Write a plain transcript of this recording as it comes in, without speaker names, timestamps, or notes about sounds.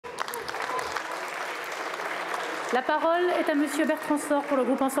La parole est à Monsieur Bertrand Sorre pour le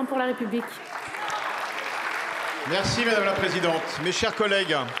groupe Ensemble pour la République. Merci Madame la Présidente. Mes chers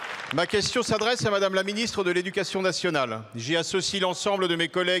collègues, ma question s'adresse à Madame la Ministre de l'Éducation nationale. J'y associe l'ensemble de mes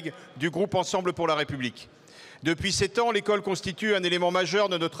collègues du groupe Ensemble pour la République. Depuis 7 ans, l'école constitue un élément majeur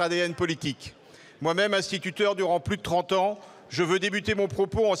de notre ADN politique. Moi-même, instituteur durant plus de 30 ans, je veux débuter mon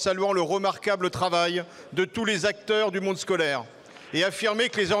propos en saluant le remarquable travail de tous les acteurs du monde scolaire et affirmer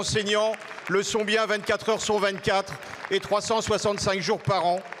que les enseignants le sont bien 24 heures sur 24 et 365 jours par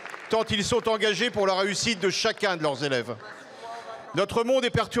an, tant ils sont engagés pour la réussite de chacun de leurs élèves. Notre monde est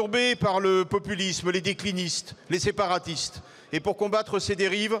perturbé par le populisme, les déclinistes, les séparatistes. Et pour combattre ces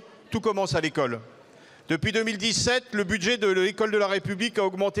dérives, tout commence à l'école. Depuis 2017, le budget de l'école de la République a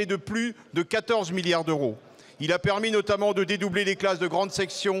augmenté de plus de 14 milliards d'euros. Il a permis notamment de dédoubler les classes de grande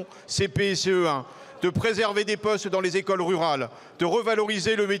section CP et CE1, de préserver des postes dans les écoles rurales, de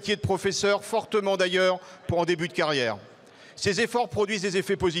revaloriser le métier de professeur, fortement d'ailleurs pour en début de carrière. Ces efforts produisent des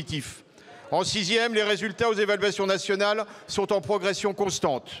effets positifs. En 6e, les résultats aux évaluations nationales sont en progression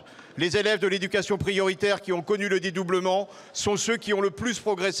constante. Les élèves de l'éducation prioritaire qui ont connu le dédoublement sont ceux qui ont le plus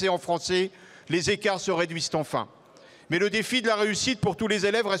progressé en français. Les écarts se réduisent enfin. Mais le défi de la réussite pour tous les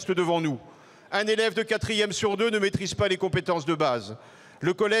élèves reste devant nous. Un élève de 4e sur 2 ne maîtrise pas les compétences de base.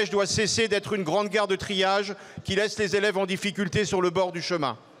 Le collège doit cesser d'être une grande gare de triage qui laisse les élèves en difficulté sur le bord du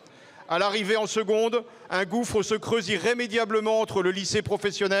chemin. À l'arrivée en seconde, un gouffre se creuse irrémédiablement entre le lycée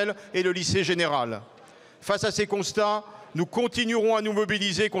professionnel et le lycée général. Face à ces constats, nous continuerons à nous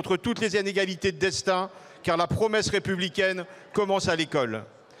mobiliser contre toutes les inégalités de destin, car la promesse républicaine commence à l'école.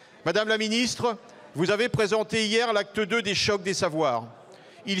 Madame la ministre, vous avez présenté hier l'acte 2 des chocs des savoirs.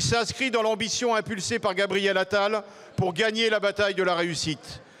 Il s'inscrit dans l'ambition impulsée par Gabriel Attal pour gagner la bataille de la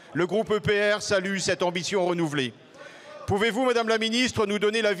réussite. Le groupe EPR salue cette ambition renouvelée. Pouvez-vous, Madame la Ministre, nous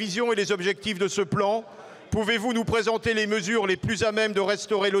donner la vision et les objectifs de ce plan? Pouvez-vous nous présenter les mesures les plus à même de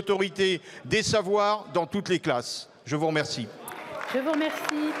restaurer l'autorité des savoirs dans toutes les classes? Je vous remercie. Je vous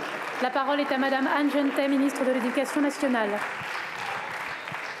remercie. La parole est à Mme Anne Genetet, ministre de l'Éducation nationale.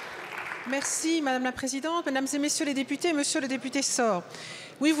 Merci Madame la Présidente, Mesdames et Messieurs les députés, Monsieur le député Sorre.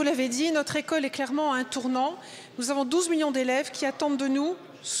 Oui, vous l'avez dit, notre école est clairement à un tournant. Nous avons 12 millions d'élèves qui attendent de nous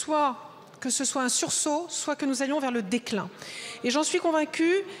soit que ce soit un sursaut, soit que nous allions vers le déclin. Et j'en suis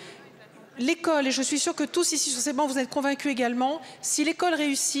convaincue, l'école, et je suis sûre que tous ici sur ces bancs vous êtes convaincus également, si l'école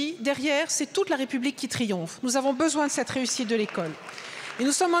réussit, derrière, c'est toute la République qui triomphe. Nous avons besoin de cette réussite de l'école. Et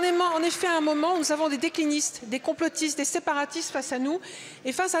nous sommes en effet à un moment où nous avons des déclinistes, des complotistes, des séparatistes face à nous.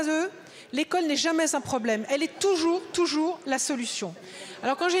 Et face à eux, l'école n'est jamais un problème. Elle est toujours la solution.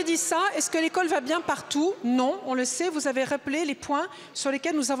 Alors quand j'ai dit ça, est-ce que l'école va bien partout? Non, on le sait, vous avez rappelé les points sur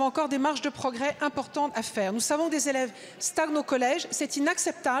lesquels nous avons encore des marges de progrès importantes à faire. Nous savons que des élèves stagnent au collège, c'est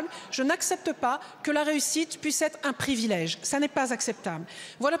inacceptable. Je n'accepte pas que la réussite puisse être un privilège. Ça n'est pas acceptable.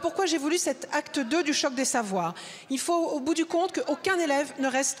 Voilà pourquoi j'ai voulu cet acte 2 du choc des savoirs. Il faut au bout du compte qu'aucun élève ne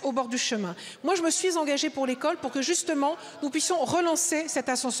reste au bord du chemin. Moi, je me suis engagée pour l'école pour que justement nous puissions relancer cet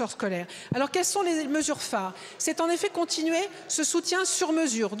ascenseur scolaire. Alors quelles sont les mesures phares? C'est en effet continuer ce soutien sur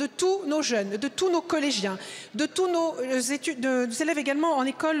mesure de tous nos jeunes, de tous nos collégiens, de tous nos élèves également en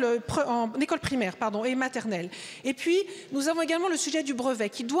école primaire et maternelle. Et puis, nous avons également le sujet du brevet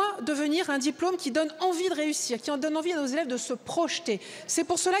qui doit devenir un diplôme qui donne envie de réussir, qui en donne envie à nos élèves de se projeter. C'est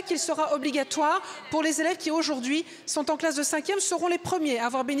pour cela qu'il sera obligatoire pour les élèves qui aujourd'hui sont en classe de 5e, seront les premiers à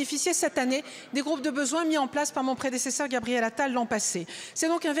avoir bénéficié cette année des groupes de besoins mis en place par mon prédécesseur Gabriel Attal l'an passé. C'est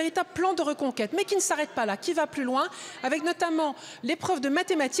donc un véritable plan de reconquête, mais qui ne s'arrête pas là, qui va plus loin, avec notamment l'épreuve de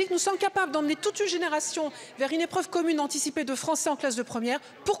mathématiques. Nous sommes capables d'emmener toute une génération vers une épreuve commune anticipée de français en classe de première.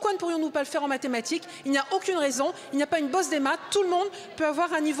 Pourquoi ne pourrions-nous pas le faire en mathématiques? Il n'y a aucune raison, il n'y a pas une bosse des maths, tout le monde peut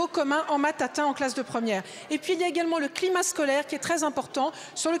avoir un niveau commun en maths atteint en classe de première. Et puis il y a également le climat scolaire qui est très important,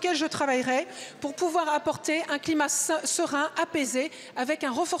 sur lequel je travaillerai pour pouvoir apporter un climat serein, apaisé, avec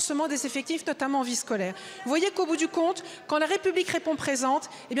un renforcement des effectifs, notamment en vie scolaire. Vous voyez qu'au bout du compte, quand la République répond présente,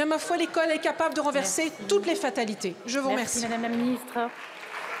 eh bien ma foi, l'école est capable de renverser toutes les fatalités. Je vous remercie. Merci Madame la Ministre.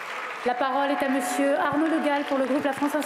 La parole est à Monsieur Arnaud Le Gall pour le groupe La France Insoumise.